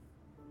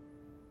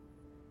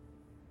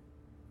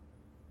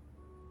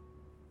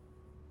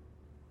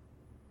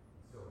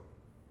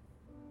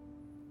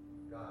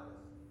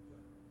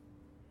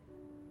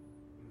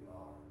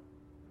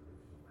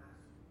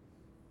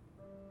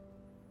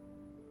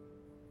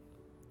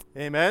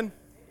Amen.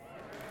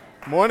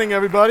 Morning,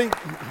 everybody.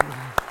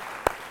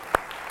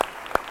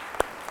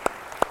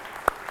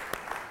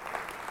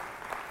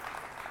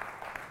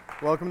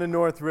 Welcome to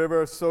North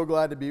River. So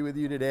glad to be with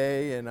you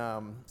today. And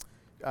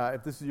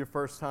if this is your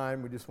first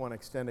time, we just want to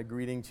extend a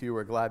greeting to you.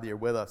 We're glad that you're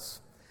with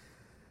us.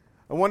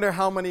 I wonder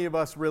how many of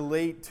us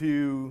relate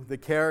to the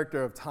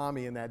character of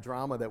Tommy in that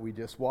drama that we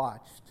just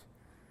watched.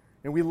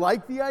 And we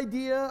like the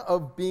idea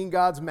of being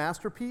God's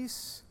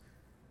masterpiece,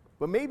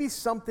 but maybe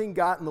something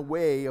got in the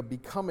way of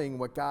becoming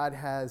what God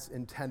has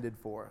intended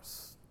for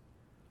us.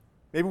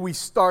 Maybe we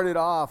started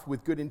off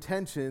with good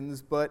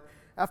intentions, but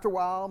after a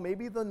while,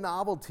 maybe the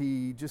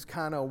novelty just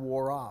kind of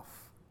wore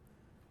off.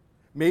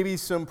 Maybe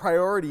some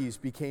priorities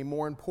became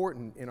more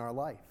important in our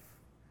life.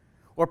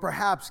 Or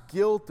perhaps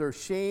guilt or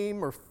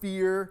shame or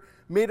fear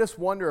made us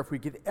wonder if we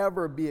could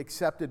ever be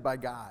accepted by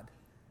God.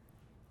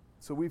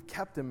 So we've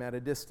kept him at a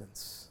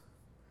distance.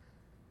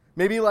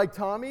 Maybe like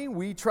Tommy,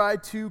 we try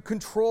to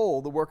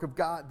control the work of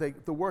God,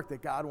 the work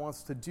that God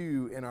wants to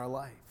do in our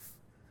life.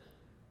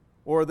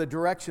 Or the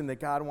direction that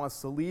God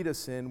wants to lead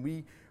us in.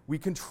 We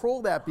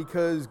control that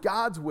because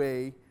God's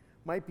way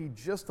might be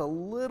just a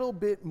little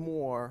bit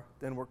more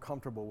than we're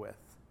comfortable with.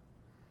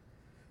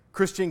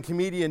 Christian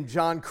comedian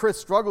John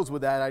Crist struggles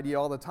with that idea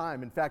all the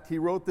time. In fact, he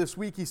wrote this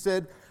week, he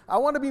said, "I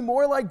want to be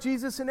more like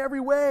Jesus in every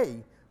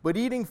way, but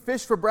eating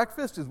fish for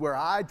breakfast is where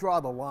I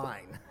draw the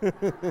line."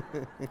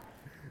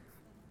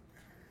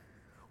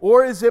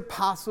 Or is it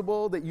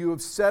possible that you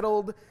have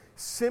settled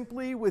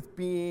simply with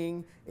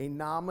being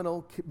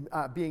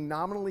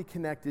nominally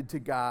connected to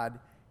God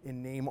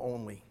in name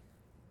only?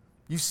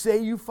 You say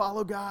you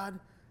follow God,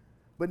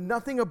 but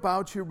nothing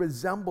about you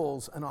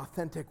resembles an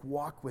authentic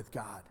walk with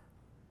God.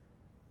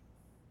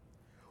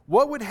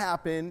 What would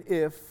happen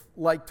if,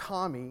 like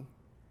Tommy,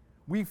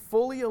 we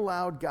fully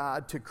allowed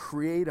God to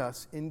create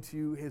us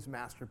into his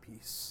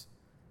masterpiece?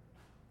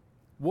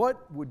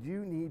 What would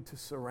you need to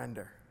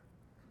surrender?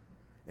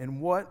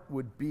 And what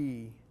would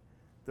be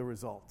the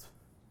result?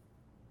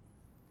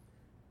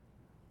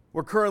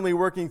 We're currently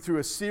working through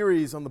a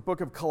series on the book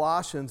of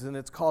Colossians, and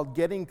it's called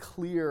Getting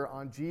Clear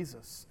on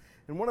Jesus.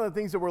 And one of the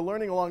things that we're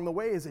learning along the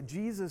way is that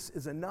Jesus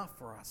is enough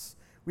for us.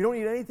 We don't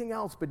need anything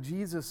else but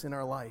Jesus in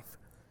our life.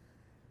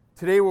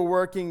 Today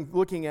we're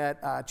looking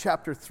at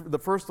the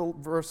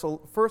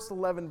first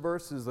 11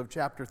 verses of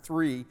chapter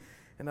 3,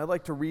 and I'd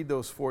like to read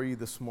those for you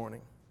this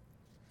morning.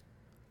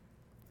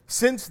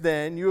 "Since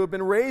then you have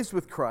been raised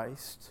with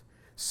Christ.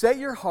 Set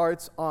your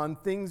hearts on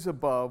things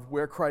above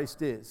where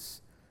Christ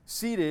is,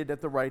 seated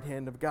at the right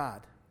hand of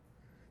God.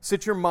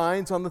 Set your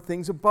minds on the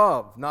things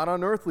above, not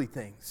on earthly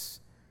things.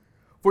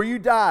 For you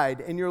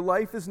died, and your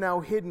life is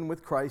now hidden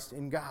with Christ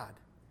in God.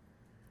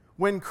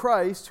 When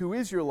Christ, who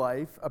is your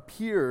life,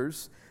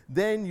 appears,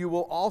 then you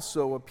will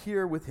also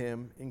appear with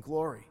him in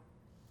glory.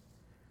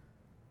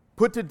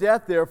 Put to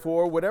death,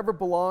 therefore, whatever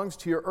belongs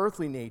to your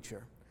earthly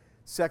nature: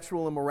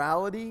 sexual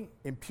immorality,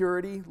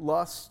 impurity,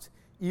 lust,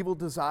 evil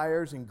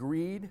desires, and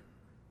greed,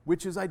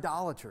 which is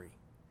idolatry.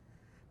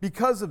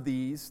 Because of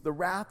these, the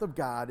wrath of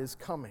God is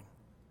coming.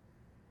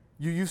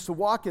 You used to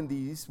walk in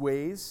these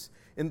ways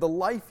in the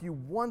life you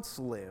once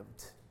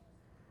lived.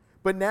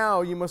 But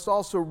now you must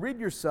also rid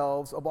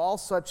yourselves of all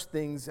such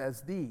things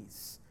as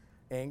these: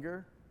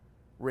 anger,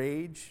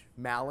 rage,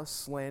 malice,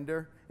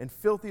 slander, and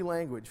filthy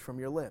language from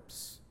your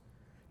lips.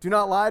 Do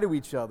not lie to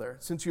each other,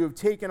 since you have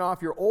taken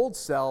off your old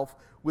self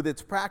with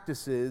its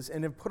practices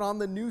and have put on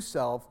the new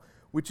self,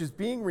 which is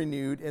being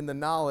renewed in the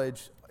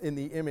knowledge in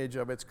the image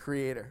of its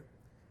creator.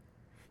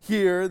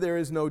 Here there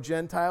is no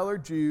Gentile or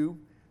Jew,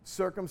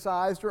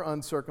 circumcised or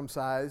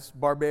uncircumcised,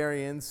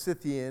 barbarian,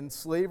 Scythian,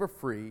 slave or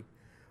free,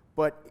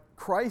 but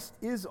Christ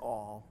is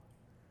all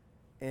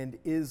and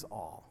is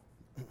all."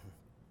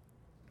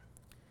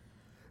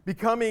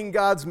 Becoming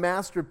God's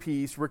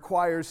masterpiece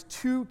requires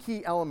two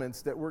key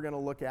elements that we're going to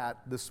look at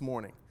this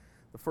morning.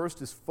 The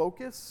first is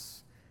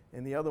focus,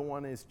 and the other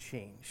one is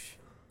change.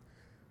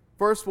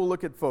 First, we'll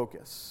look at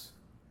focus.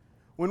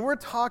 When we're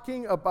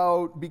talking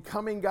about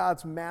becoming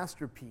God's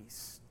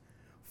masterpiece,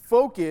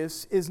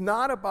 focus is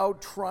not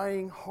about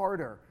trying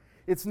harder.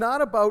 It's not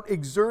about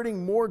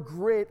exerting more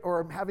grit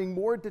or having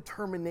more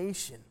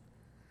determination.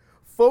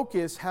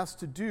 Focus has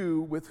to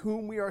do with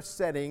whom we are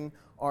setting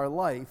our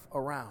life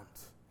around.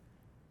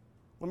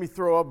 Let me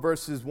throw up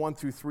verses 1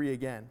 through 3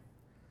 again.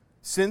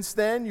 "Since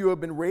then you have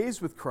been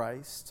raised with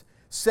Christ.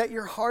 Set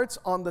your hearts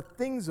on the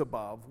things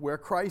above, where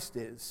Christ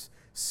is,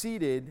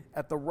 seated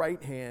at the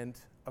right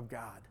hand of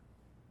God."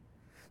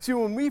 See,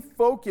 when we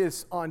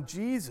focus on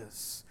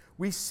Jesus,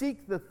 we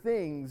seek the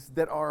things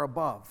that are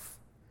above.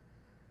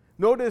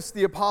 Notice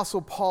the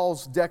Apostle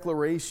Paul's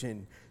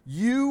declaration: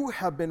 "You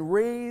have been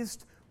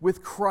raised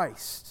with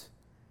Christ."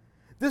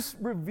 This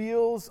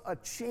reveals a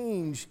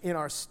change in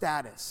our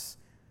status.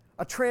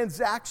 A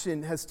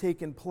transaction has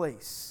taken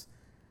place.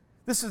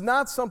 This is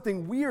not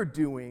something we are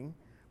doing,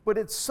 but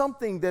it's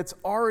something that's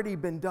already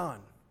been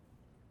done.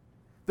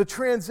 The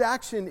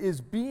transaction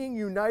is being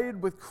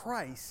united with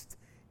Christ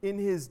in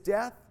his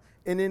death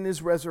and in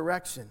his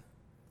resurrection.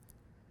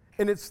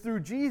 And it's through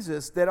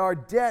Jesus that our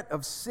debt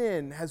of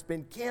sin has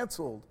been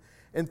canceled.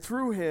 And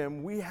through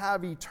him, we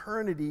have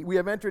eternity. We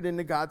have entered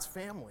into God's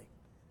family.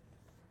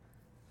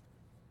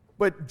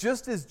 But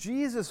just as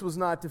Jesus was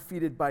not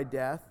defeated by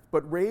death,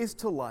 but raised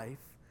to life,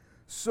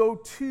 so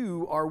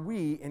too are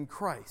we in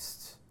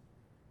Christ.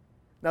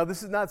 Now,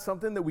 this is not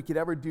something that we could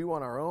ever do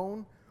on our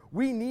own.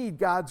 We need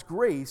God's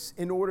grace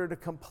in order to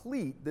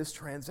complete this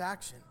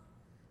transaction.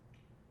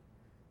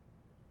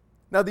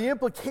 Now, the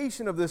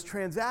implication of this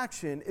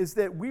transaction is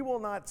that we will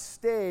not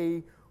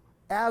stay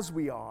as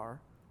we are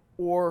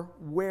or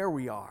where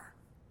we are.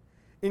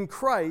 In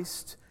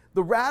Christ,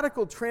 the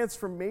radical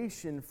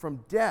transformation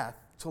from death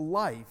to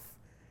life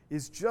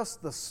is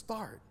just the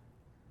start.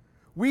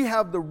 We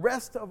have the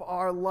rest of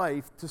our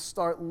life to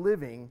start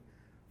living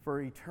for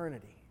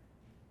eternity.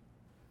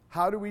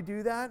 How do we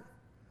do that?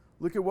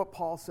 Look at what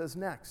Paul says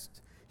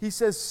next. He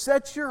says,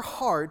 "Set your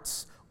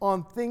hearts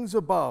on things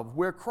above,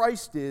 where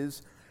Christ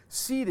is,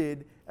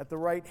 seated at the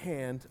right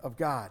hand of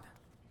God."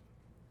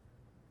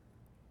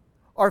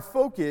 Our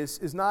focus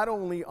is not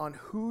only on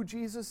who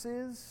Jesus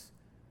is,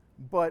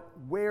 but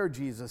where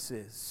Jesus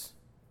is.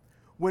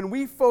 When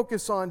we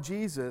focus on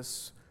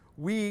Jesus,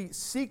 we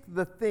seek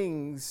the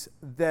things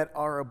that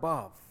are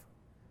above.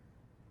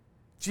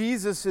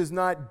 Jesus is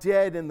not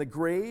dead in the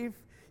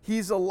grave.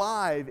 He's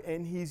alive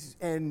and he's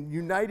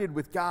united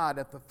with God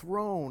at the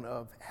throne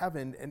of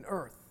heaven and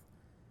earth.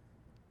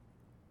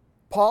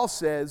 Paul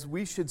says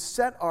we should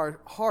set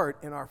our heart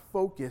and our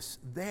focus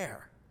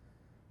there.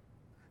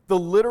 The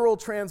literal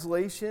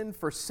translation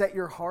for set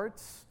your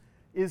hearts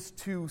is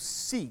to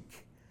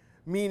seek,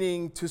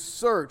 meaning to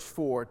search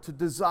for, to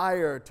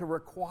desire, to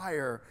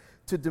require,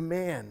 to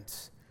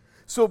demand.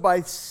 So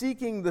by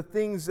seeking the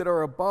things that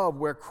are above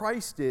where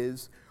Christ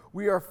is,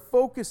 we are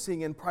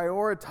focusing and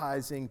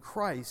prioritizing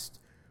Christ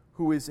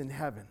who is in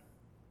heaven.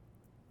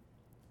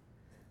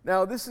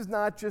 Now, this is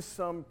not just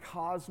some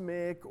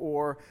cosmic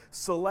or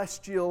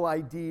celestial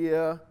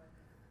idea.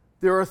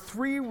 There are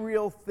three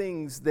real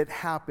things that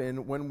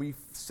happen when we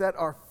set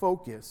our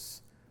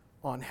focus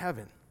on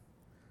heaven.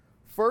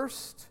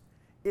 First,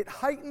 it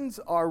heightens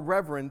our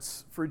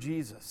reverence for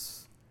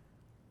Jesus.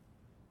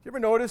 Do you ever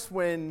notice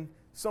when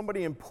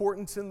somebody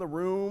important's in the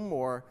room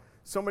or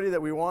somebody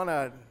that we want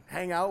to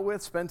hang out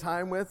with, spend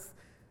time with,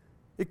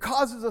 it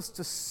causes us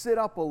to sit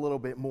up a little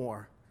bit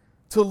more,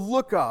 to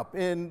look up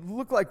and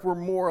look like we're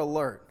more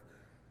alert.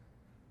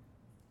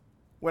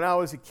 When I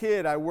was a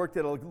kid, I worked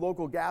at a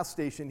local gas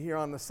station here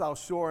on the South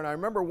Shore, and I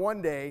remember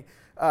one day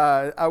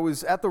I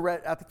was at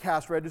the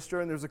cash register,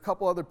 and there's a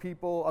couple other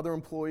people, other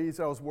employees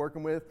I was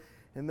working with,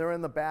 and they're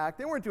in the back.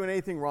 They weren't doing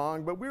anything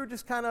wrong, but we were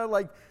just kind of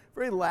like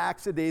very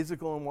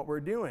lackadaisical in what we're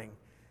doing.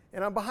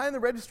 And I'm behind the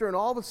register, and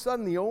all of a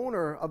sudden the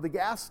owner of the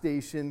gas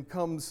station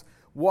comes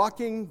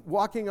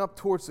walking up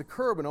towards the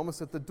curb and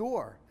almost at the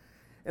door.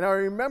 And I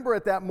remember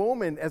at that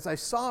moment, as I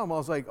saw him, I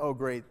was like, oh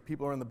great,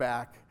 people are in the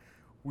back.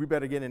 We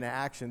better get into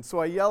action. So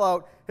I yell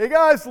out, "Hey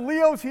guys,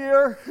 Leo's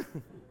here."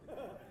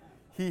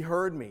 He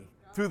heard me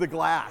through the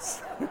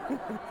glass.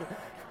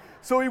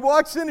 So he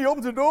walks in, he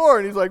opens the door,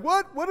 and he's like,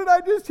 What did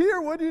I just hear?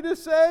 What did you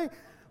just say?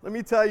 Let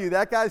me tell you,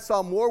 that guy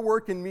saw more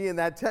work in me in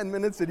that 10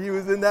 minutes that he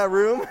was in that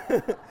room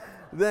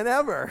than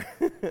ever.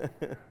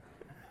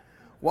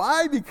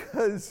 Why?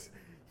 Because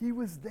he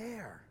was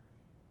there.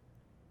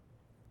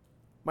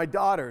 My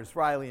daughters,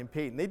 Riley and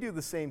Peyton, they do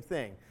the same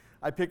thing.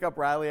 I pick up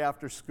Riley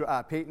after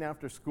Peyton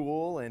after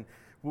school, and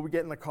we'll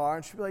get in the car,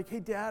 and she'll be like, "Hey,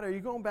 Dad, are you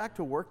going back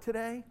to work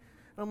today?"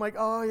 And I'm like,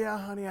 "Oh, yeah,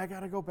 honey, I got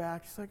to go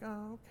back." She's like,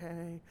 "Oh,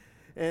 okay."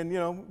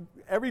 And,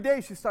 every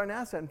day she's starting to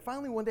ask that. And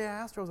finally, one day I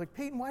asked her, I was like,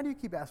 "Peyton, why do you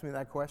keep asking me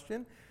that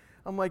question?"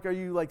 I'm like, "Are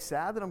you,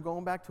 sad that I'm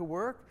going back to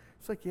work?"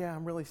 She's like, "Yeah,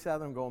 I'm really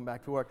sad that I'm going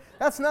back to work."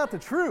 That's not the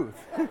truth.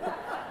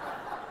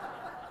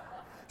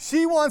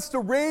 She wants to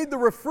raid the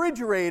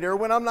refrigerator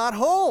when I'm not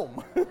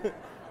home.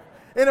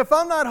 And if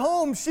I'm not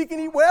home, she can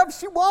eat whatever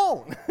she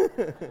wants.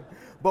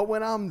 But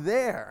when I'm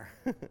there,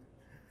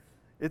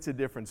 it's a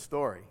different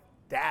story.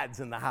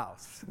 Dad's in the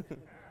house.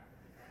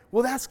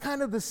 Well, that's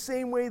kind of the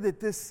same way that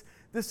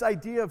this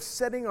idea of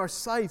setting our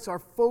sights, our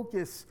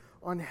focus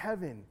on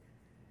heaven,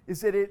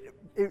 is that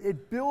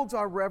it builds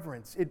our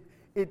reverence.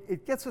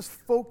 It gets us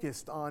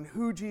focused on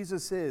who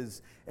Jesus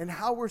is and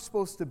how we're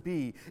supposed to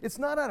be. It's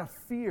not out of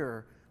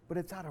fear, but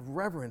it's out of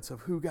reverence of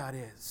who God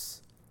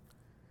is.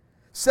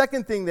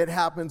 Second thing that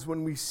happens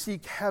when we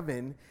seek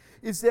heaven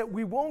is that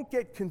we won't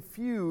get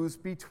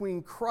confused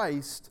between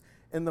Christ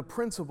and the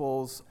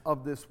principles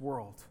of this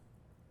world.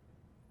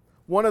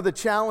 One of the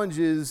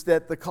challenges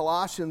that the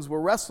Colossians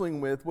were wrestling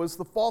with was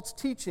the false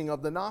teaching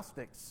of the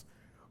Gnostics,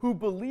 who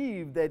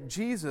believed that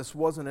Jesus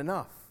wasn't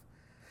enough,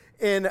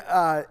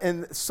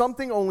 and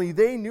something only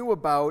they knew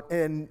about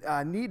and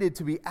needed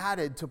to be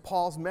added to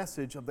Paul's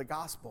message of the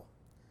gospel.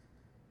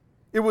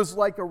 It was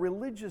like a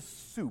religious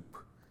soup.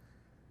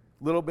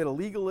 A little bit of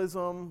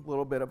legalism, a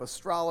little bit of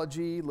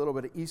astrology, a little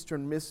bit of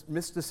Eastern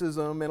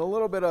mysticism, and a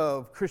little bit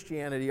of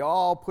Christianity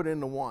all put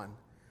into one.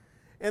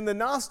 And the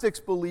Gnostics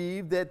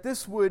believed that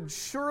this would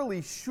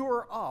surely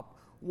shore up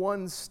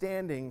one's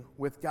standing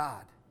with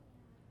God.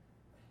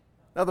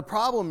 Now, the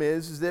problem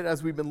is that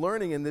as we've been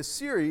learning in this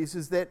series,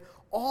 is that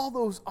all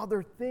those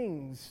other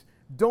things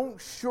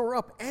don't shore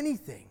up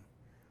anything.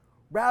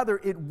 Rather,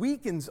 it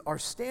weakens our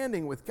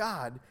standing with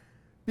God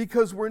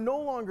because we're no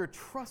longer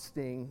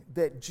trusting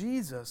that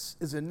Jesus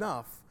is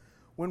enough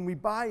when we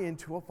buy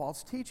into a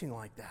false teaching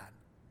like that.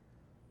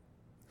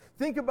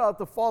 Think about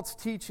the false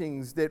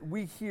teachings that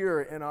we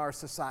hear in our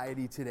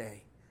society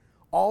today.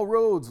 All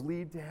roads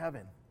lead to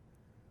heaven.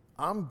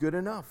 I'm good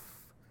enough.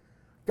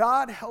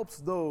 God helps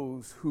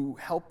those who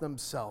help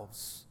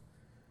themselves.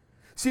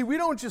 See, we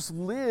don't just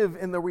live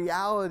in the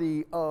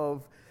reality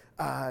of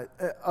the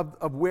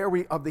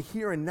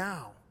here and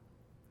now.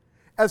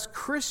 As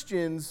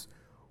Christians,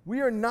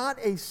 we are not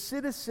a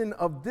citizen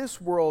of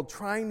this world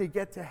trying to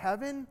get to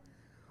heaven.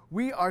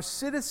 We are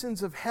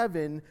citizens of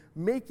heaven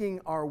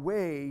making our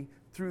way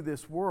through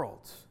this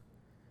world.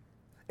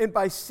 And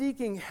by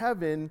seeking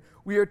heaven,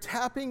 we are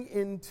tapping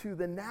into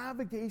the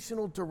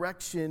navigational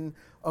direction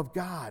of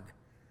God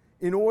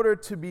in order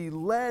to be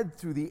led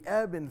through the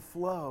ebb and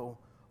flow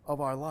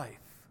of our life.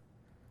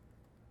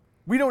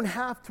 We don't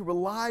have to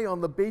rely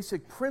on the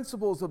basic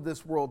principles of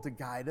this world to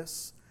guide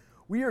us.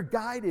 We are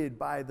guided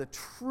by the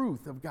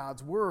truth of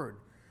God's word,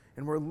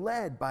 and we're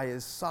led by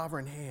his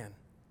sovereign hand.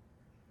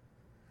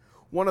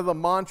 One of the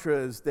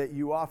mantras that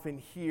you often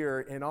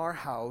hear in our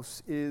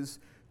house is,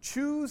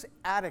 choose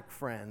attic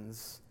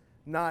friends,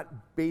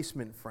 not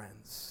basement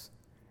friends.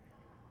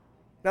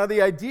 Now,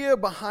 the idea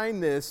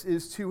behind this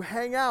is to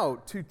hang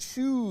out, to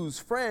choose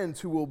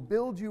friends who will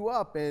build you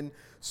up and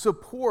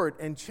support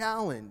and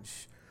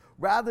challenge,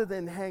 rather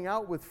than hang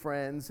out with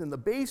friends in the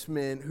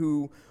basement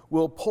who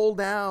will pull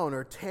down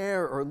or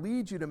tear or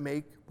lead you to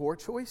make poor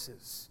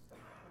choices.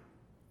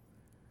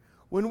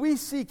 When we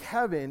seek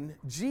heaven,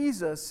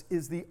 Jesus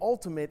is the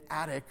ultimate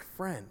attic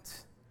friend.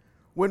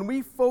 When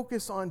we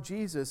focus on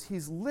Jesus,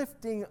 he's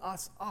lifting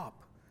us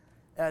up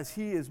as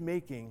he is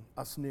making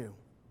us new.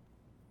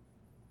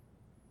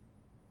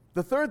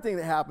 The third thing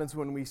that happens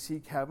when we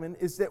seek heaven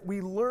is that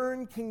we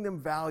learn kingdom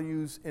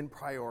values and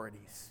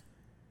priorities.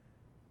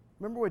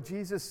 Remember what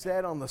Jesus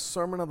said on the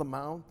Sermon on the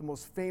Mount, the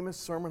most famous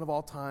sermon of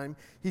all time?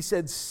 He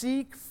said,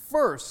 seek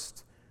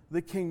first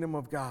the kingdom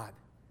of God.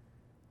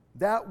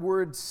 That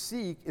word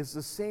seek is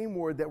the same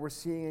word that we're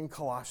seeing in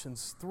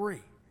Colossians 3.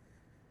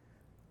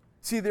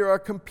 See, there are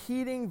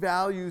competing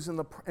values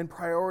and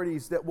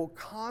priorities that will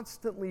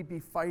constantly be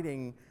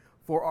fighting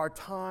for our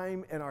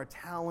time and our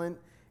talent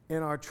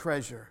and our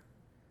treasure.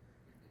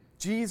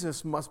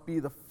 Jesus must be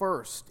the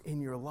first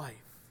in your life.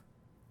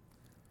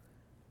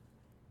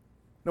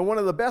 Now, one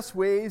of the best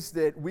ways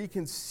that we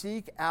can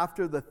seek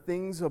after the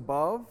things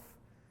above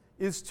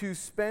is to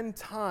spend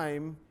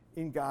time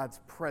in God's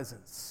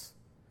presence.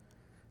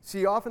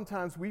 See,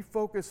 oftentimes we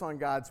focus on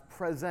God's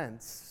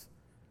presence,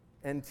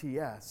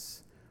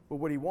 NTS, but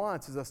what he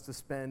wants is us to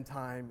spend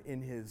time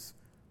in his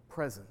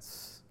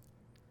presence.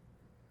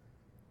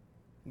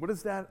 What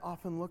does that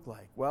often look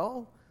like?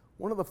 Well,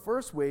 one of the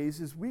first ways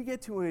is we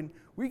get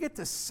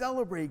to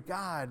celebrate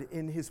God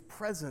in his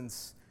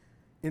presence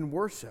in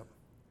worship.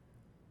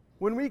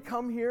 When we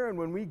come here and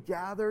when we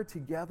gather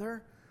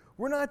together,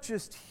 we're not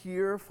just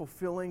here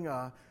fulfilling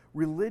a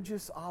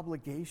religious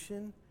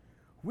obligation.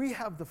 We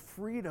have the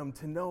freedom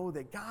to know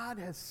that God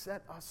has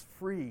set us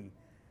free,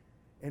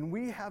 and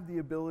we have the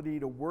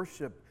ability to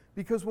worship,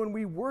 because when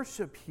we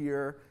worship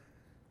here,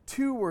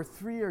 2 or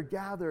 3 are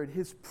gathered,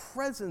 his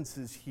presence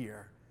is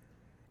here,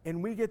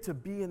 and we get to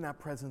be in that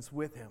presence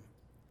with him.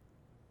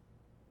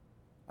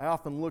 I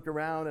often look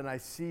around and I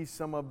see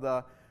some of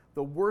the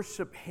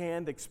worship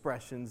hand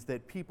expressions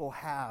that people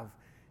have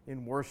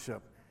in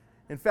worship.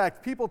 In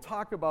fact, people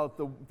talk about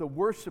the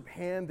worship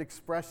hand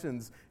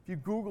expressions. If you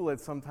Google it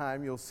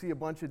sometime, you'll see a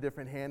bunch of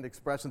different hand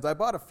expressions. I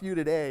bought a few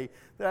today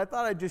that I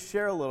thought I'd just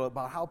share a little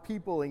about how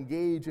people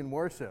engage in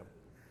worship.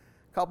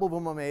 A couple of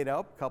them I made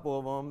up, a couple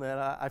of them that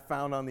I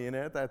found on the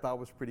internet that I thought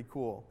was pretty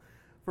cool.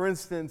 For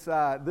instance,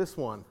 this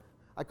one,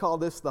 I call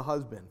this the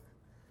husband.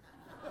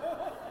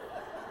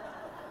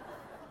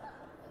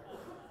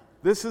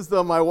 This is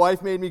my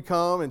wife made me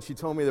come, and she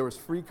told me there was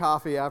free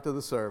coffee after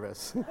the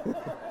service.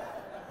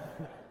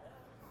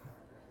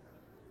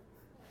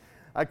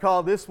 I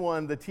call this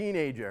one the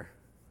teenager.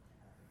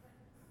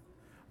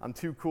 I'm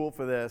too cool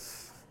for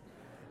this,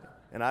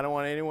 and I don't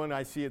want anyone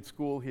I see at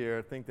school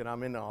here think that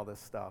I'm into all this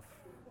stuff.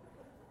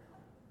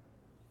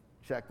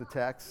 Check the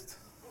text.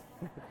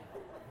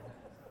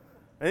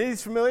 Any of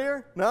these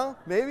familiar? No?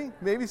 Maybe?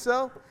 Maybe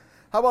so?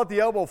 How about the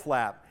elbow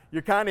flap?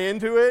 You're kind of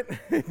into it,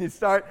 and you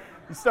start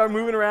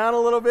moving around a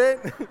little bit.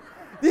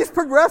 These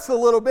progress a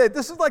little bit.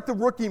 This is like the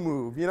rookie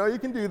move. You know, you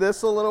can do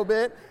this a little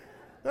bit.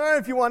 Or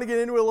if you want to get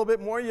into it a little bit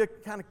more, you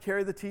kind of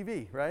carry the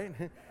TV, right?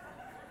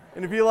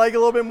 And if you like a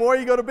little bit more,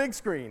 you go to big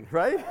screen,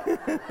 right?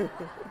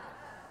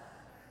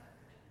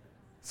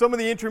 Some of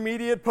the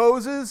intermediate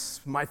poses,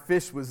 my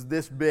fish was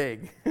this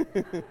big.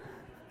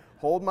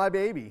 Hold my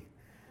baby.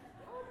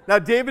 Now,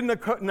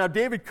 David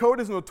Coate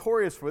is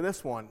notorious for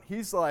this one.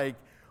 He's like,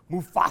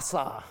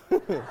 Mufasa.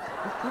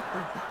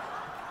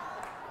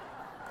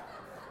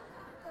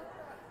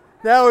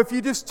 Now, if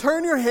you just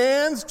turn your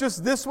hands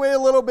just this way a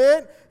little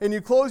bit and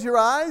you close your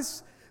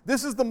eyes,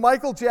 this is the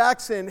Michael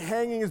Jackson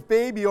hanging his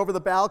baby over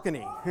the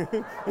balcony.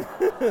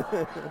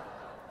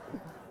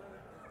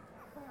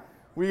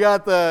 We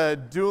got the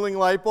dueling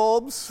light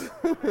bulbs.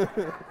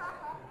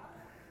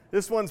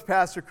 This one's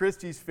Pastor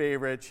Christie's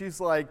favorite. She's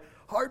like,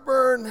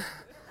 heartburn.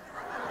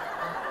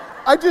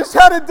 I just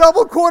had a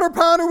double quarter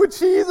pounder with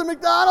cheese at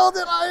McDonald's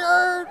and I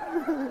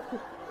heard.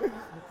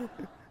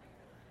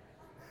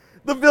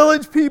 The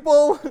Village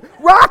People,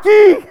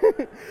 Rocky,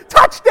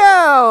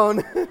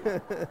 touchdown.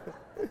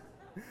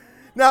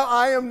 Now,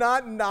 I am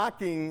not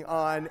knocking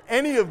on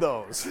any of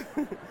those.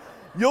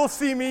 You'll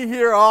see me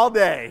here all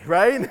day,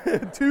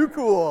 right? Too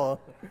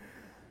cool.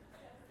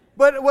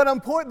 But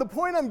the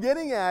point I'm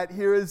getting at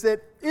here is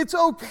that it's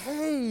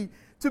okay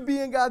to be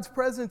in God's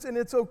presence, and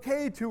it's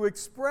okay to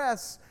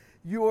express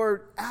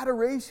your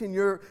adoration,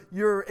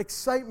 your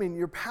excitement,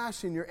 your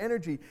passion, your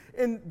energy,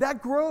 and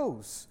that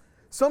grows.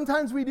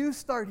 Sometimes we do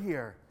start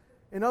here,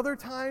 and other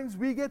times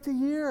we get to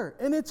here,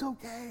 and it's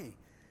okay.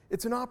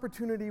 It's an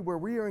opportunity where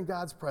we are in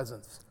God's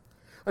presence.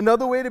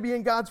 Another way to be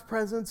in God's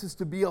presence is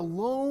to be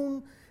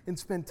alone and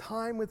spend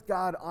time with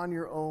God on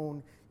your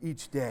own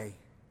each day.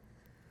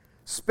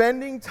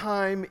 Spending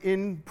time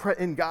in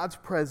God's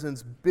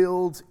presence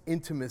builds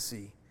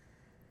intimacy.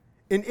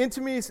 And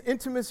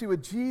intimacy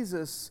with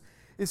Jesus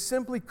is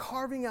simply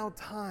carving out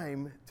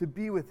time to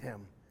be with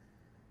Him.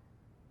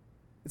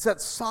 It's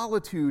that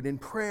solitude in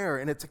prayer,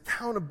 and it's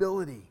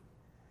accountability.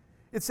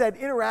 It's that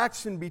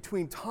interaction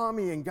between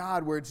Tommy and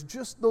God where it's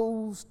just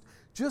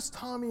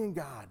Tommy and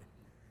God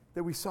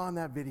that we saw in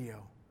that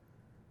video.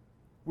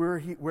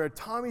 Where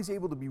Tommy's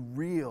able to be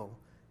real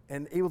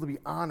and able to be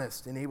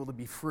honest and able to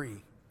be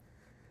free.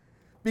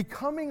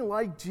 Becoming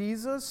like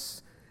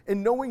Jesus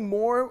and knowing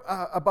more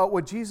about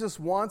what Jesus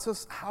wants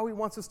us, how He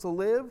wants us to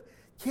live,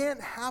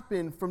 can't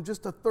happen from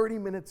just a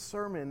 30-minute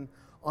sermon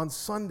on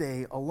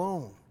Sunday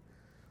alone.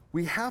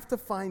 We have to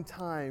find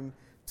time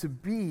to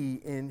be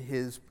in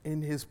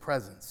His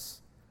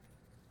presence.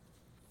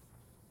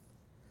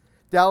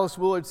 Dallas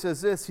Willard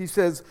says this. He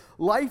says,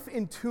 life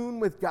in tune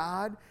with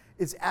God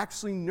is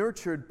actually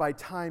nurtured by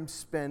time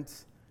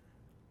spent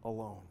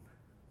alone.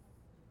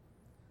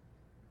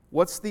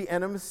 What's the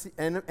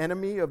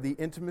enemy of the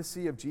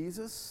intimacy of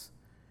Jesus?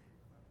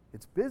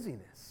 It's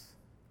busyness,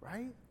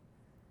 right?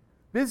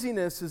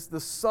 Busyness is the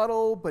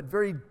subtle but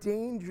very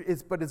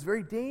dangerous, but it's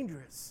very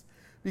dangerous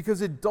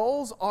because it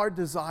dulls our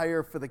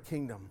desire for the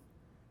kingdom.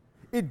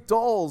 It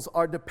dulls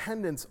our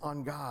dependence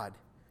on God.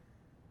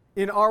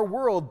 In our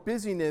world,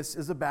 busyness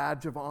is a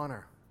badge of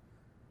honor.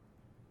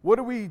 What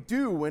do we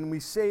do when we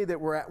say that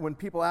when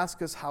people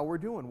ask us how we're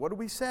doing? What do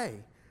we say?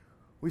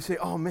 We say,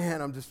 oh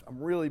man, I'm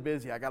really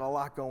busy. I got a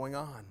lot going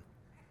on.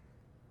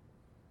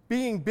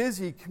 Being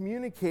busy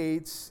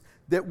communicates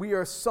that we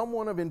are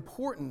someone of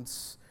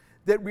importance,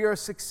 that we are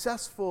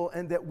successful,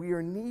 and that we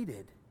are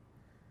needed.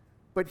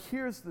 But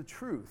here's the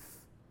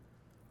truth.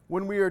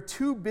 When we are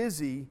too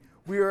busy,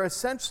 we are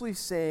essentially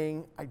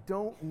saying, I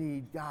don't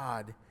need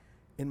God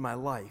in my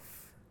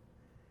life.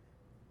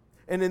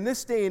 And in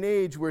this day and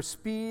age where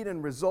speed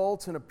and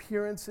results and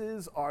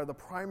appearances are the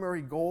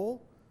primary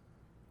goal,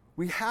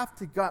 we've got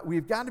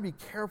to be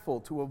careful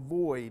to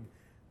avoid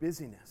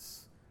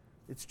busyness.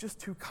 It's just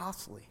too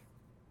costly.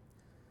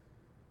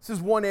 This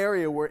is one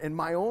area where in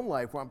my own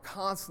life where I'm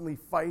constantly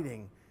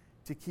fighting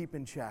to keep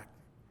in check,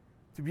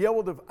 to be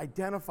able to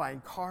identify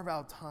and carve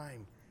out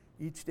time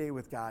each day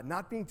with God,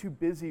 not being too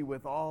busy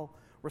with all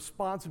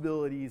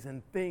responsibilities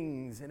and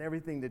things and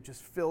everything that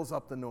just fills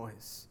up the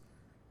noise.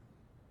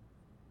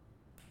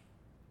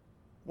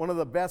 One of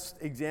the best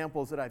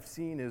examples that I've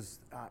seen is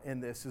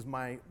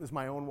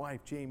my own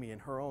wife, Jamie, in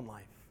her own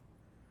life.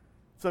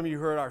 Some of you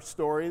heard our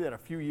story that a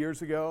few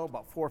years ago,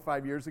 about 4 or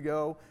 5 years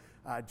ago,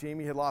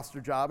 Jamie had lost her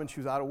job and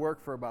she was out of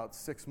work for about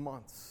 6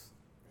 months.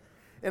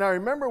 And I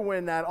remember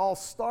when that all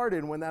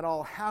started, when that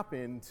all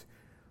happened,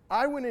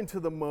 I went into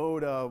the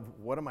mode of,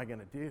 what am I going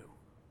to do?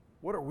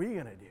 What are we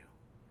going to do?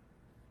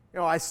 You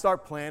know, I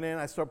start planning,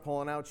 I start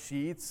pulling out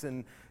sheets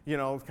and,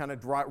 kind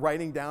of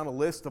writing down a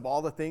list of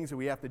all the things that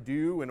we have to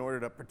do in order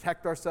to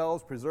protect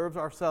ourselves, preserve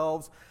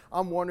ourselves.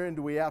 I'm wondering,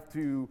 do we have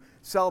to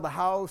sell the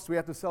house? Do we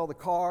have to sell the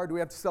car? Do we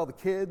have to sell the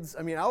kids?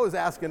 I mean, I was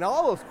asking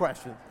all those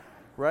questions,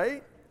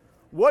 right?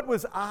 What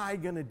was I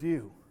going to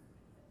do?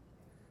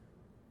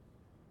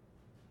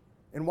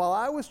 And while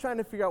I was trying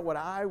to figure out what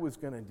I was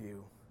going to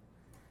do,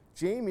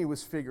 Jamie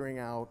was figuring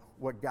out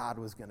what God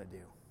was going to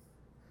do.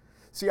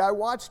 See, I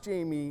watched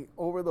Jamie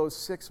over those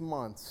 6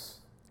 months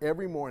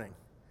every morning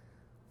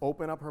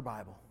open up her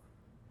Bible.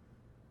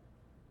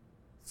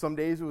 Some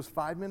days it was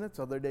 5 minutes,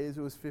 other days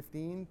it was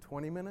 15,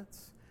 20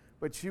 minutes,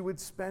 but she would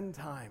spend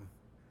time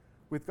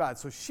with God.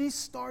 So she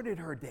started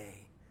her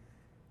day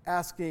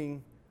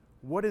asking,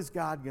 what is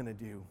God going to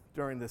do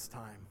during this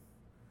time?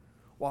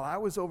 While I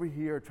was over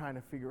here trying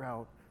to figure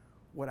out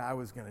what I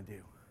was going to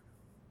do.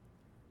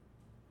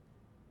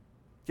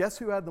 Guess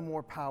who had the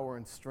more power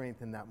and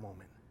strength in that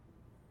moment?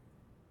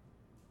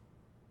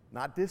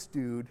 Not this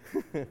dude.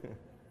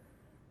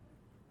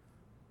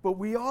 But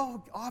we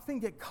all often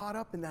get caught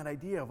up in that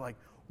idea of like,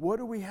 what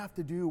do we have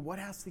to do? What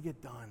has to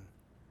get done?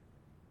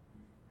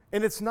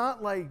 And it's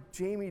not like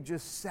Jamie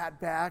just sat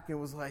back and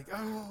was like,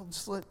 oh,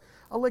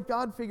 I'll let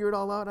God figure it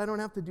all out. I don't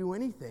have to do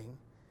anything.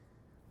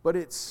 But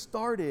it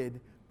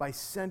started by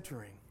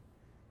centering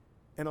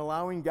and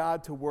allowing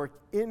God to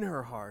work in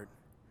her heart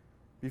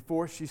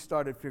before she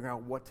started figuring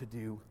out what to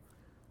do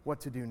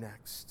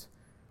next.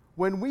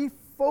 When we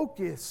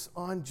focus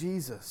on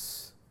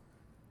Jesus,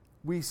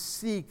 we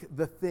seek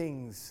the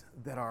things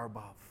that are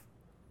above.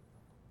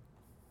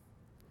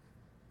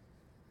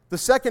 The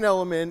second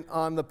element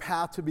on the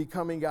path to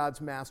becoming God's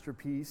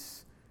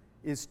masterpiece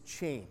is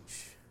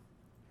change.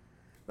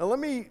 Now, let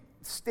me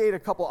state a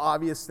couple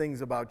obvious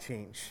things about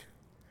change.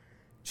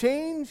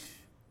 Change,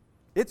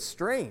 it's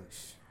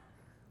strange.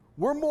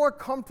 We're more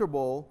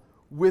comfortable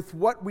with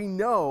what we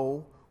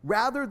know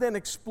rather than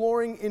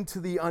exploring into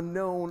the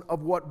unknown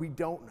of what we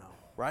don't know,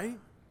 right?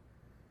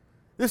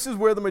 This is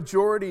where the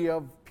majority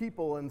of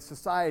people in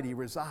society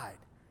reside.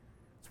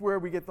 It's where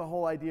we get the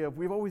whole idea of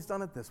we've always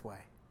done it this way,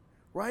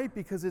 right?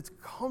 Because it's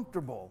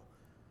comfortable.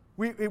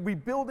 We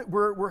build it,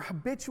 we're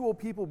habitual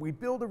people. We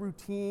build a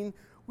routine.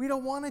 We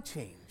don't want to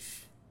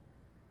change.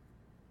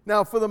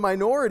 Now, for the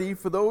minority,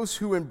 for those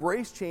who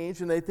embrace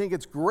change and they think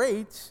it's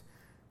great,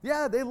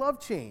 yeah, they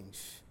love change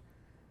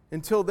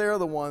until they're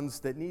the ones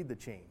that need the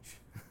change.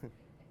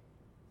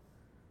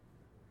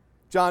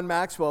 John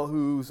Maxwell,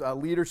 who's a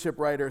leadership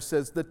writer,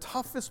 says, the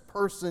toughest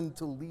person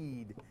to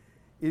lead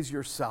is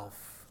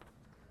yourself.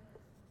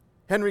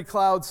 Henry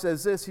Cloud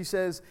says this, he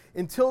says,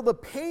 until the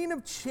pain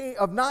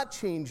of not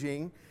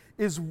changing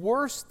is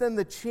worse than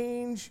the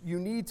change you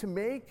need to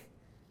make,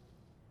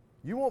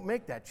 you won't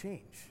make that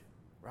change,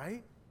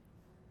 right?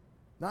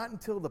 Not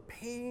until the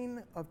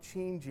pain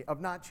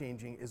of not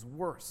changing is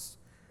worse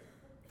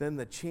than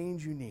the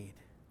change you need.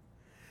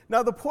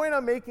 Now, the point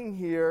I'm making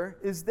here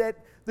is that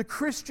the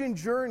Christian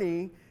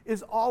journey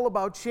is all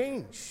about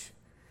change.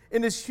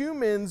 And as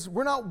humans,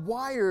 we're not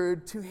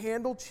wired to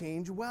handle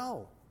change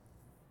well.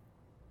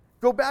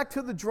 Go back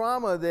to the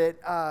drama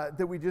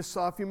that we just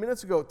saw a few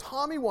minutes ago.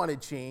 Tommy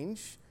wanted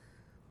change,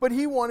 but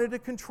he wanted to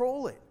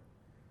control it.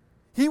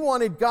 He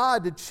wanted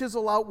God to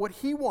chisel out what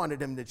he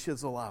wanted him to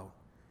chisel out.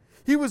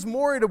 He was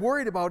more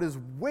worried about his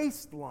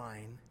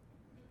waistline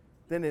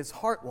than his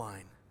heart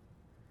line.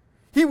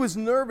 He was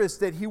nervous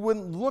that he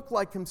wouldn't look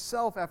like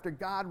himself after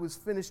God was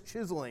finished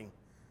chiseling.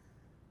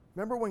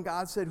 Remember when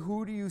God said,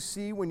 who do you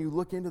see when you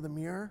look into the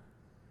mirror?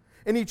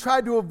 And he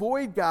tried to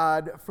avoid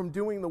God from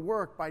doing the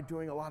work by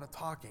doing a lot of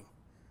talking.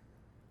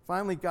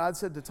 Finally, God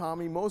said to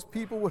Tommy, most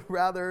people would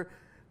rather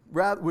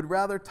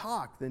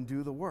talk than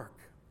do the work.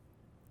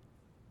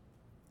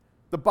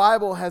 The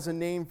Bible has a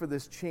name for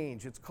this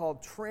change. It's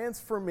called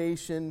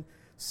transformation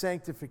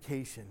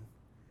sanctification.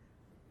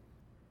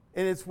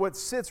 And it's what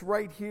sits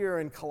right here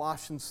in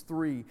Colossians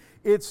 3.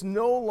 It's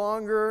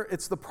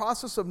the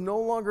process of no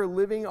longer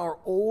living our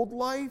old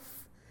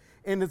life,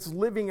 and it's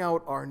living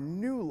out our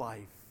new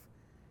life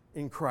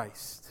in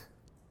Christ.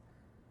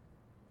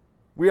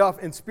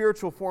 In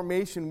spiritual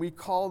formation, we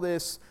call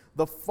this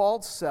the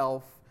false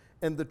self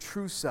and the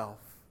true self.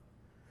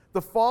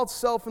 The false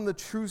self and the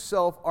true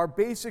self are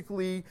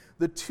basically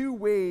the two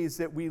ways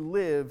that we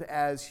live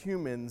as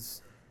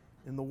humans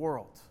in the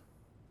world.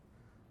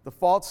 The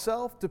false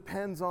self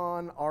depends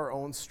on our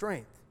own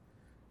strength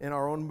and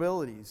our own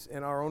abilities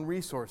and our own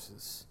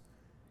resources.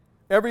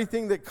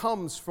 Everything that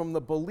comes from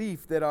the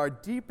belief that our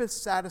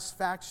deepest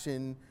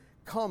satisfaction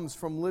comes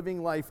from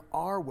living life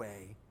our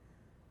way,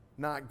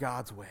 not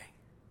God's way.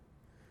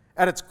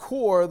 At its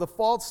core, the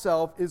false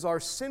self is our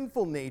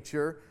sinful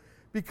nature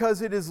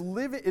because it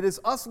is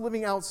us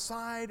living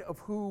outside of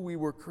who we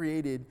were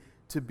created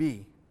to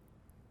be.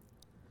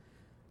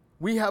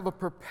 We have a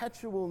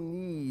perpetual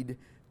need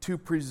to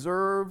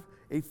preserve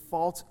a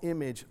false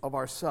image of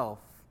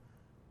ourselves,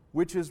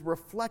 which is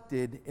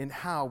reflected in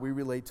how we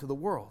relate to the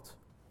world.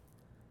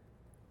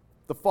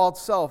 The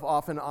false self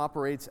often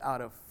operates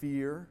out of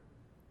fear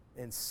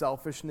and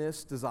selfish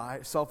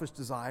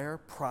desire,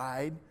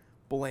 pride,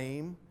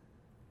 blame,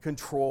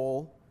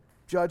 control,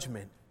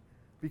 judgment,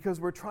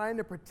 because we're trying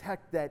to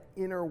protect that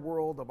inner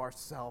world of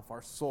ourself,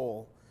 our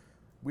soul.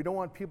 We don't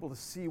want people to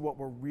see what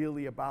we're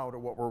really about or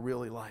what we're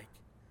really like.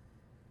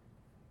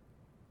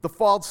 The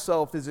false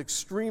self is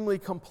extremely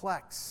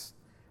complex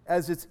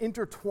as it's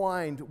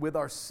intertwined with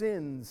our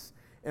sins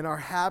and our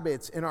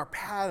habits and our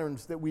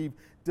patterns that we've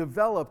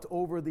developed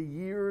over the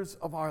years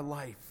of our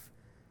life,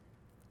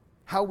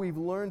 how we've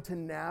learned to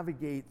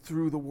navigate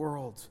through the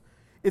world.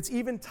 It's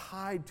even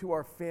tied to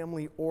our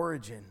family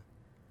origin.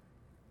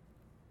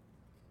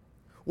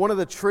 One of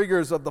the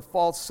triggers of the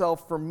false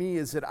self for me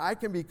is that I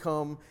can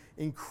become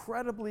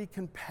incredibly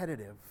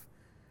competitive,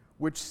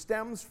 which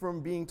stems from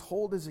being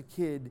told as a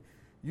kid,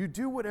 you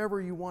do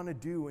whatever you want to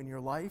do in your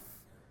life,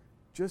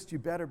 just you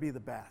better be the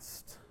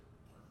best.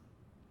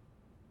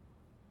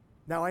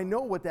 Now, I know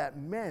what that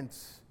meant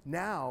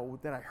now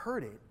that I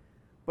heard it,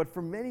 but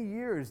for many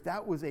years,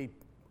 that was a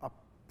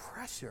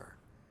pressure,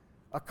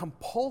 a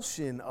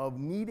compulsion of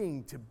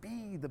needing to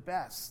be the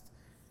best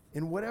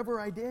in whatever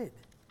I did.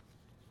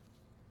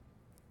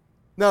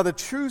 Now, the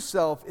true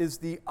self is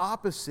the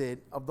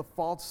opposite of the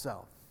false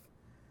self.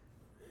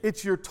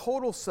 It's your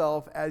total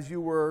self as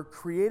you were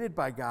created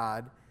by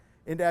God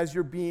and as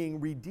you're being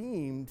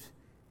redeemed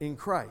in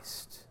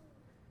Christ.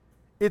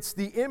 It's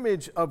the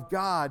image of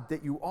God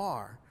that you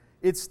are.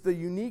 It's the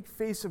unique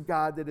face of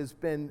God that has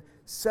been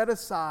set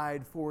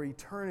aside for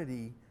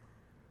eternity,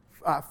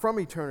 from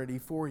eternity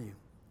for you.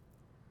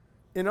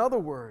 In other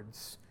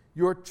words,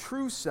 your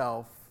true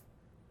self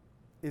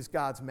is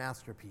God's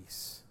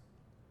masterpiece.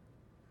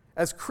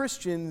 As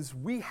Christians,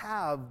 we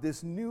have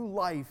this new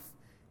life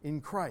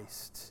in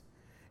Christ.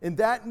 And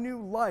that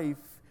new life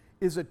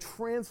is a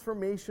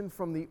transformation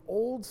from the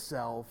old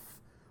self,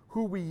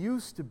 who we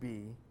used to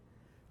be,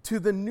 to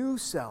the new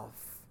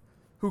self,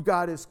 who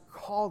God has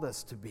called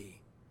us to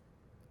be.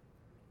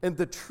 And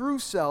the true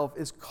self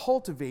is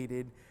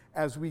cultivated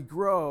as we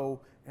grow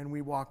and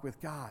we walk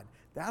with God.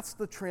 That's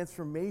the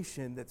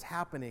transformation that's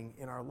happening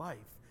in our life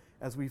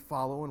as we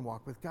follow and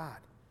walk with God.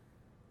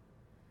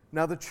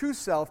 Now, the true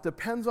self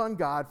depends on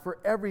God for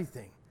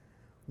everything.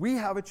 We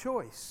have a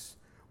choice.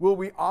 Will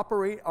we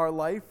operate our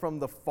life from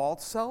the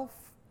false self,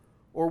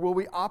 or will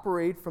we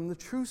operate from the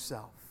true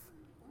self?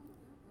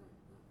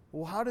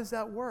 Well, how does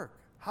that work?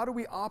 How do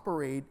we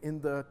operate in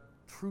the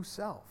true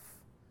self?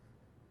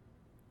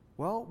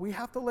 Well, we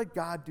have to let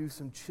God do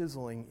some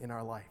chiseling in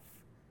our life.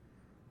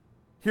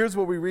 Here's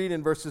what we read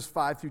in verses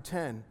 5 through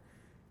 10.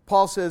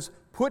 Paul says,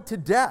 "Put to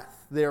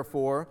death,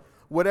 therefore,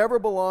 whatever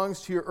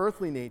belongs to your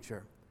earthly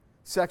nature,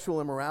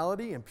 sexual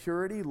immorality,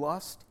 impurity,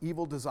 lust,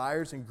 evil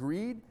desires, and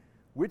greed,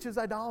 which is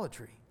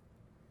idolatry.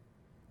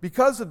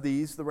 Because of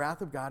these, the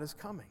wrath of God is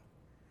coming.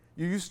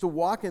 You used to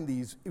walk in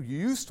these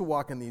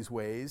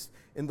ways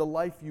in the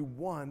life you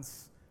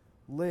once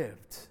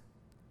lived.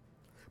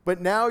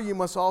 But now you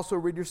must also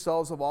rid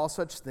yourselves of all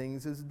such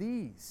things as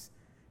these: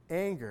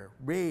 anger,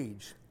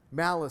 rage,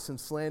 malice, and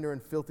slander,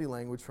 and filthy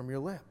language from your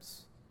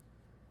lips."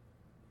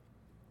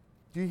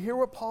 Do you hear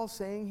what Paul's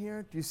saying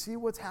here? Do you see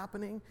what's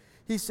happening?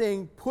 He's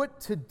saying, put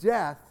to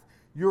death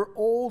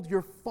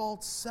your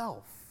false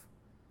self.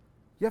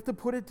 You have to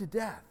put it to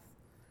death.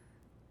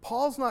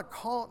 Paul's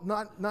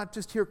not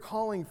just here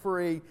calling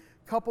for a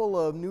couple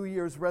of New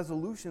Year's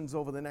resolutions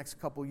over the next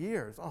couple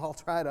years. Oh, I'll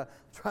try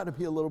to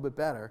be a little bit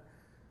better.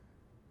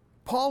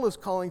 Paul is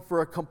calling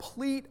for a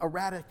complete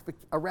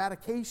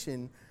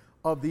eradication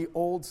of the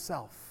old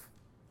self.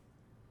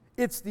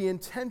 It's the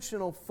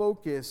intentional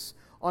focus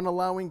on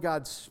allowing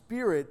God's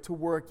Spirit to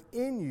work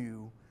in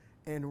you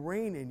and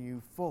reign in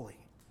you fully.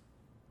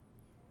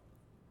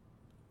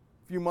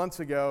 A few months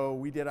ago,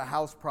 we did a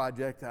house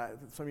project.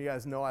 Some of you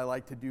guys know I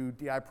like to do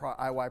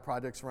DIY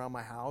projects around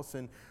my house.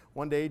 And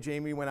one day,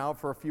 Jamie went out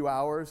for a few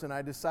hours, and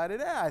I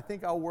decided, I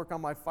think I'll work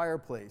on my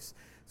fireplace.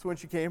 So when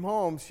she came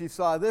home, she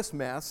saw this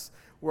mess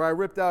where I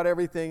ripped out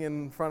everything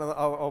in front of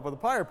over the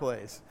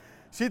fireplace.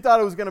 She thought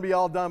it was going to be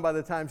all done by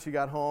the time she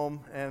got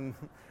home, and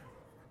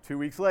 2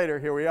 weeks later,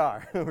 here we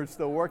are. We're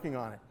still working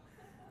on it.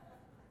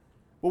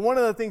 But one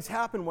of the things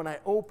happened when I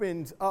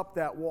opened up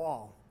that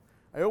wall.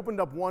 I opened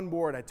up one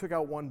board, I took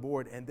out one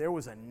board, and there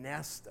was a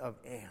nest of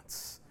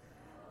ants.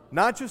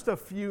 Not just a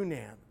few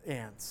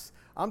ants.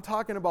 I'm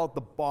talking about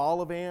the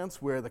ball of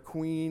ants where the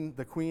queen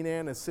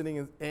ant is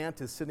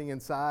sitting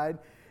inside.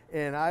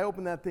 And I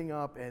opened that thing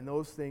up, and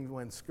those things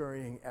went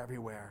scurrying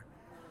everywhere.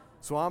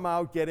 So I'm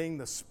out getting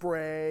the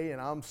spray,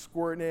 and I'm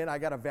squirting it. I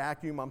got a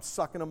vacuum. I'm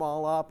sucking them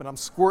all up, and I'm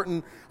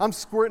squirting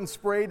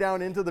spray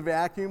down into the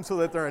vacuum so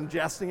that they're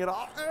ingesting it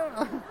all.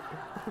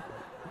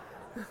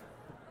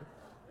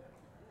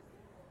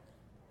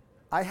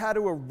 I had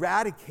to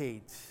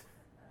eradicate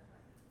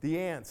the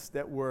ants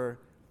that were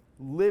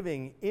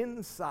living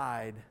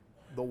inside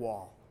the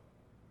wall.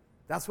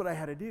 That's what I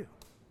had to do.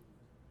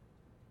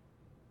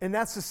 And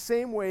that's the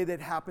same way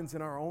that happens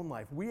in our own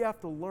life. We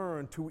have to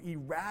learn to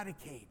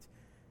eradicate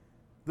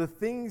the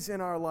things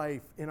in our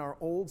life, in our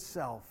old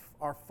self,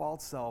 our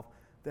false self,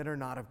 that are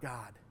not of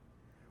God.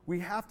 We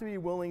have to be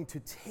willing to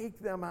take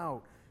them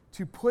out,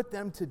 to put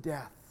them to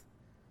death.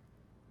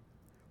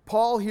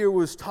 Paul here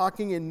was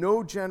talking in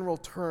no general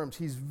terms.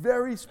 He's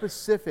very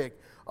specific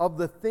of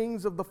the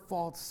things of the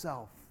false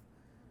self.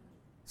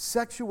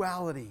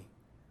 Sexuality,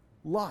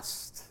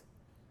 lust,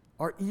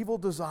 our evil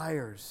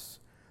desires,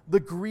 the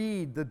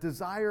greed, the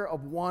desire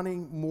of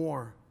wanting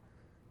more,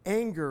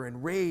 anger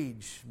and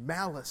rage,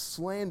 malice,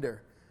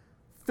 slander,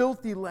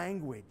 filthy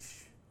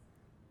language.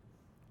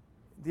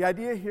 The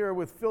idea here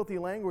with filthy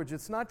language,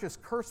 it's not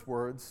just curse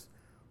words.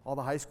 All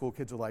the high school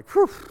kids are like,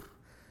 whew.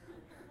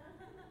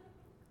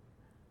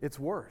 It's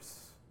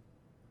worse.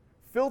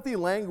 Filthy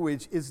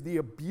language is the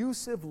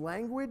abusive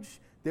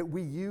language that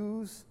we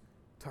use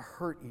to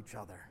hurt each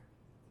other.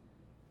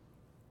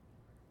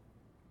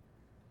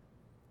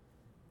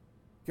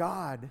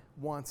 God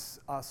wants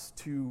us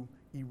to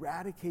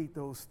eradicate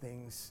those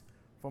things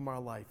from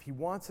our life. He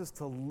wants us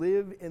to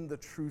live in the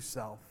true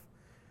self,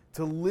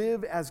 to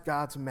live as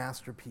God's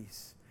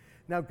masterpiece.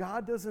 Now,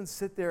 God doesn't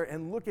sit there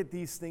and look at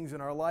these things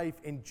in our life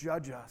and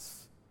judge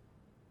us,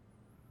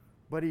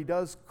 but He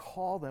does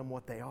call them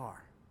what they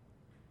are.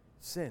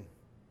 sin.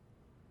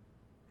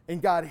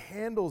 And God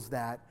handles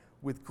that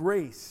with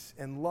grace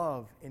and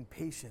love and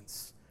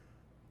patience.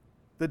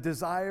 The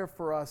desire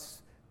for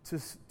us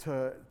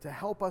to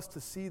help us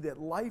to see that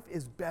life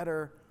is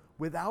better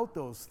without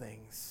those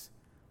things,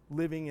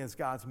 living as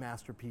God's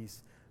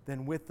masterpiece,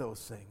 than with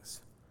those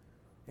things.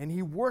 And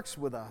He works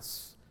with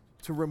us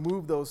to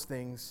remove those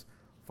things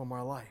from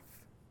our life.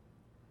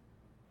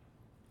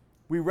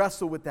 We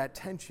wrestle with that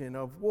tension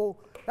of, well,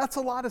 that's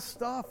a lot of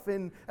stuff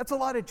and that's a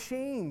lot of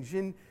change.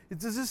 And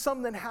is this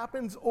something that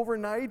happens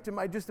overnight? Am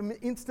I just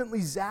instantly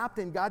zapped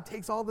and God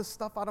takes all this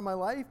stuff out of my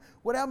life?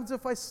 What happens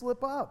if I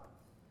slip up?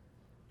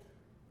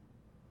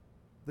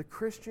 The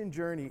Christian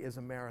journey is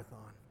a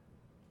marathon.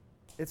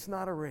 It's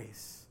not a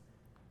race.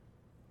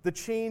 The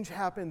change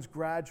happens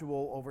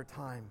gradual over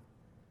time.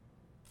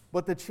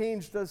 But the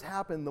change does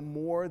happen the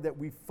more that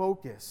we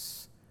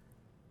focus,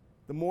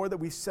 the more that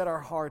we set our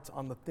hearts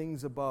on the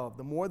things above,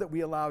 the more that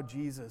we allow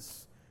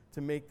Jesus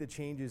to make the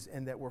changes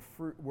and that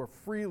we're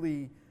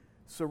freely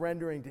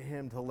surrendering to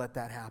Him to let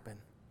that happen.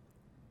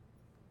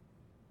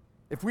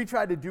 If we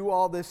tried to do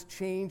all this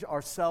change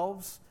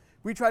ourselves,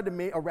 we tried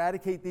to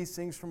eradicate these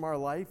things from our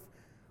life,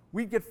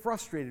 we'd get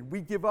frustrated.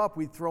 We'd give up.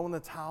 We'd throw in the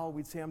towel.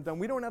 We'd say, I'm done.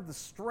 We don't have the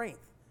strength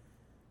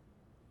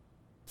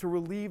to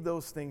relieve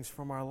those things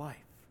from our life.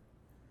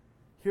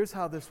 Here's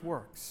how this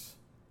works.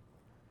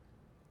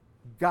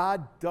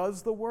 God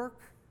does the work.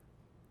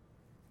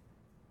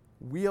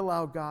 We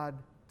allow God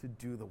to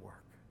do the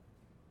work.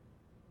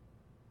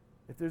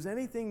 If there's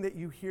anything that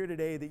you hear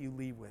today that you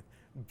leave with,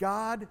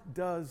 God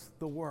does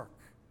the work.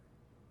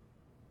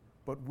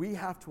 But we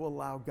have to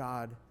allow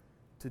God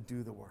to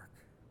do the work.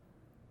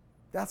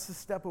 That's the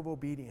step of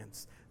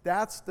obedience.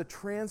 That's the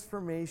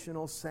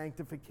transformational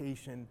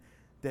sanctification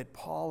that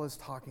Paul is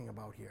talking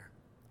about here.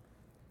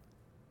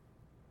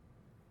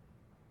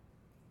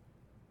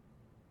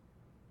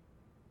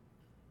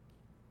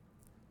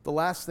 The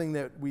last thing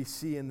that we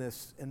see in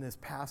this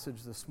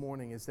passage this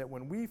morning is that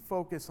when we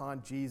focus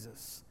on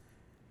Jesus,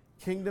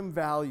 kingdom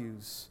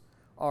values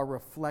are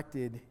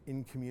reflected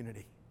in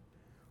community.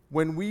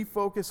 When we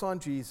focus on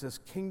Jesus,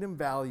 kingdom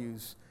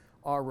values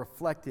are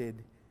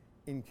reflected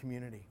in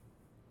community.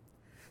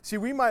 See,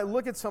 we might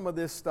look at some of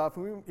this stuff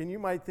and you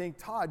might think,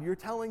 Todd, you're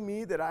telling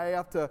me that I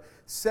have to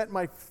set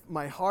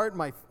my heart,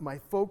 my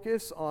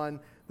focus on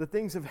the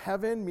things of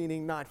heaven,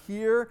 meaning not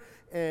here,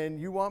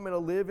 and you want me to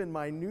live in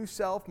my new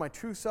self, my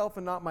true self,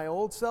 and not my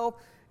old self?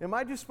 Am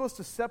I just supposed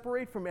to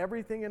separate from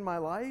everything in my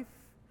life?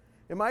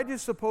 Am I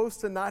just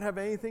supposed to not have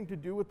anything to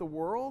do with the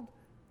world?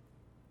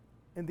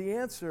 And the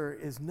answer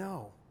is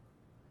no.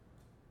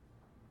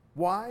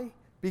 Why?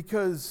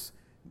 Because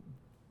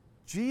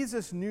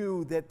Jesus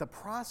knew that the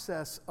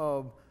process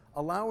of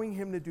allowing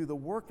Him to do the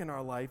work in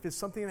our life is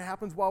something that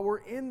happens while we're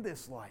in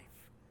this life.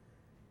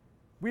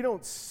 We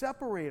don't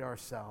separate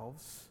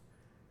ourselves.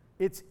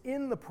 It's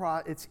in the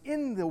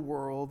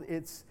world,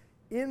 it's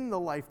in the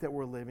life that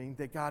we're living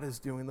that God is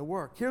doing the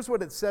work. Here's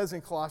what it says in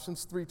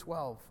Colossians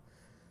 3:12.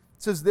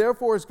 It says,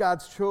 "Therefore, as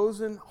God's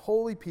chosen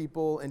holy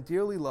people and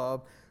dearly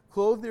loved,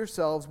 clothe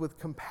yourselves with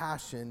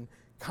compassion,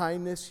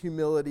 kindness,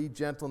 humility,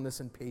 gentleness,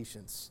 and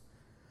patience.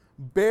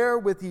 Bear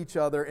with each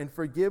other and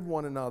forgive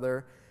one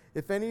another.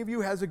 If any of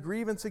you has a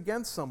grievance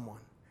against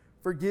someone,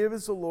 forgive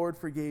as the Lord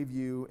forgave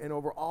you, and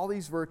over all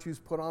these virtues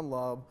put on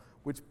love,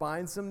 which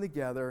binds them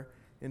together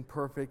in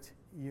perfect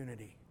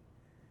unity."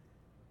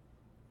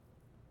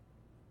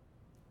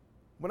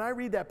 When I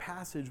read that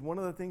passage, one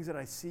of the things that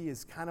I see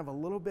is kind of a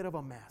little bit of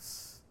a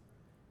mess.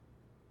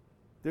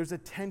 There's a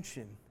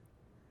tension.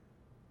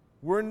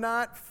 We're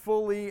not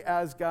fully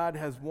as God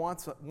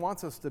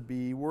wants us to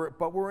be,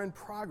 but we're in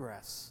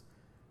progress.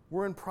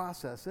 We're in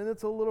process, and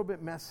it's a little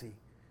bit messy.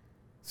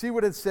 See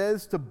what it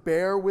says to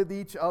bear with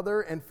each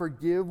other and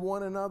forgive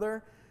one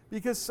another?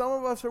 Because some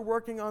of us are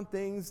working on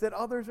things that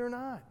others are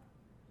not.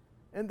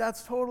 And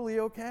that's totally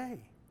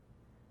okay.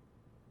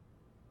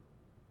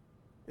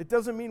 It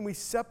doesn't mean we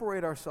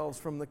separate ourselves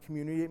from the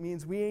community. It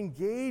means we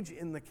engage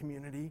in the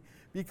community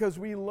because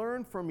we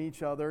learn from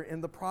each other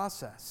in the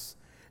process.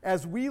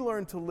 As we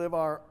learn to live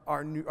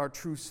our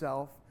true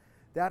self,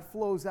 that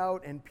flows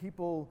out and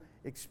people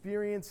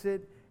experience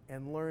it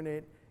and learn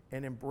it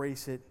and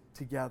embrace it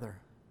together.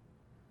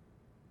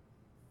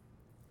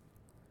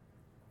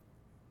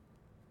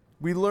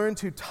 We learn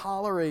to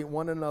tolerate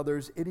one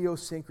another's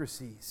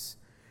idiosyncrasies.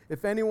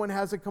 If anyone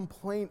has a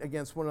complaint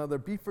against one another,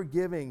 be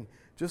forgiving,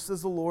 just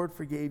as the Lord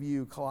forgave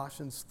you,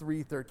 Colossians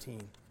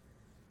 3:13.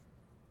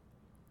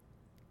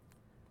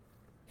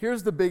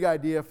 Here's the big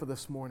idea for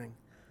this morning.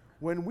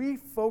 When we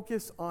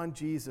focus on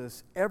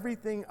Jesus,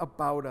 everything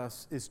about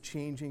us is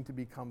changing to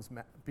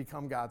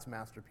become God's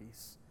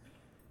masterpiece.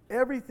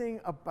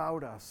 Everything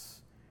about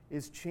us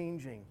is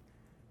changing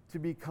to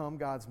become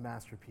God's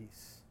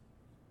masterpiece.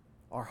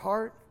 Our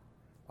heart,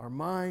 our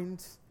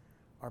mind,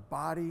 our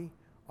body,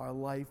 our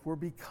life, we're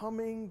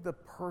becoming the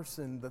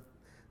person,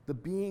 the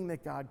being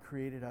that God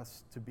created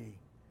us to be.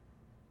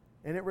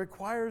 And it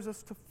requires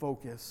us to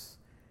focus,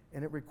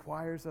 and it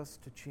requires us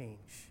to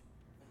change.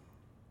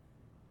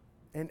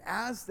 And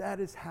as that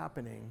is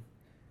happening,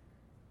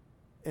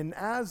 And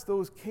as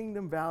those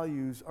kingdom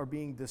values are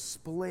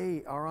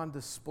on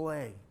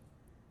display,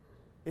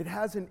 it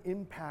has an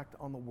impact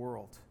on the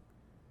world.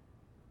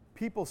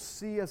 People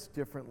see us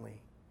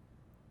differently.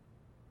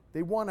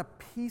 They want a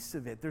piece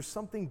of it. There's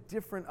something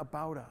different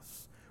about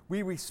us.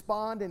 We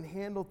respond and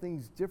handle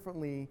things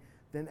differently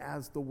than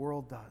as the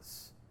world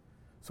does.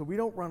 So we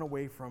don't run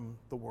away from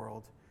the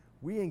world.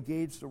 We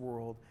engage the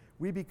world.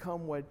 We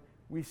become what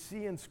we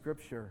see in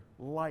Scripture: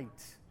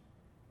 light,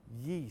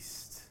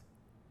 yeast,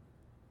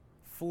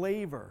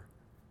 flavor.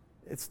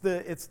 It's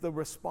the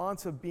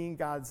response of being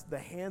the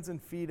hands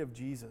and feet of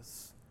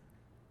Jesus,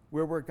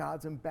 where we're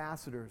God's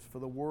ambassadors for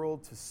the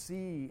world to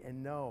see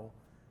and know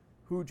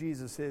who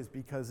Jesus is,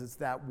 because it's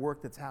that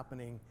work that's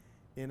happening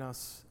in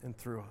us and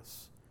through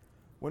us.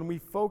 When we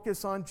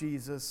focus on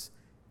Jesus,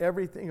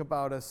 everything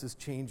about us is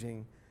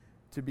changing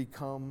to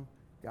become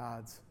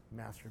God's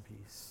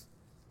masterpiece.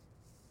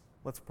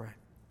 Let's pray.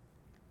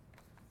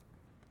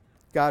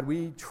 God,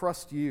 we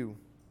trust you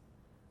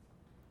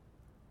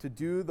to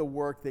do the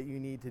work that you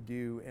need to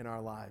do in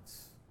our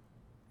lives.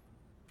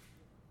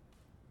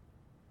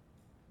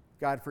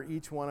 God, for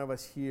each one of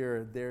us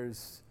here,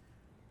 there's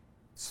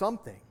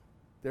something,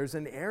 there's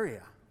an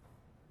area,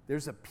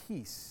 there's a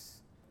piece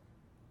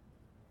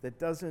that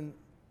doesn't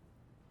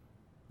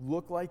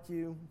look like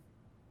you,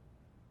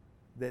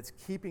 that's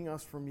keeping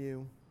us from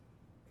you.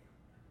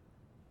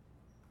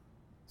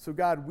 So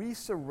God, we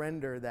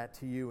surrender that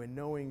to you, and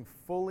knowing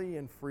fully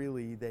and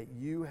freely that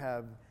you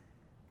have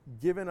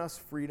given us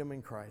freedom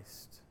in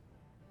Christ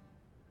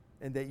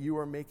and that you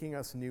are making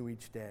us new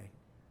each day.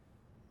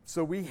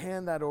 So we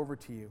hand that over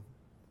to you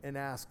and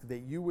ask that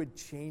you would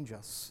change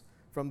us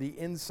from the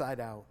inside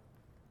out.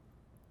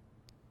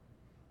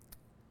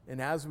 And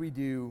as we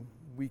do,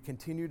 we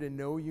continue to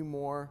know you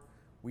more,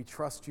 we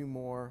trust you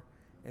more,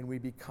 and we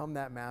become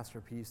that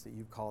masterpiece that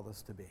you've called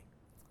us to be.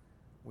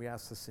 We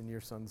ask this in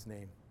your Son's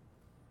name.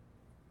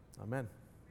 Amen.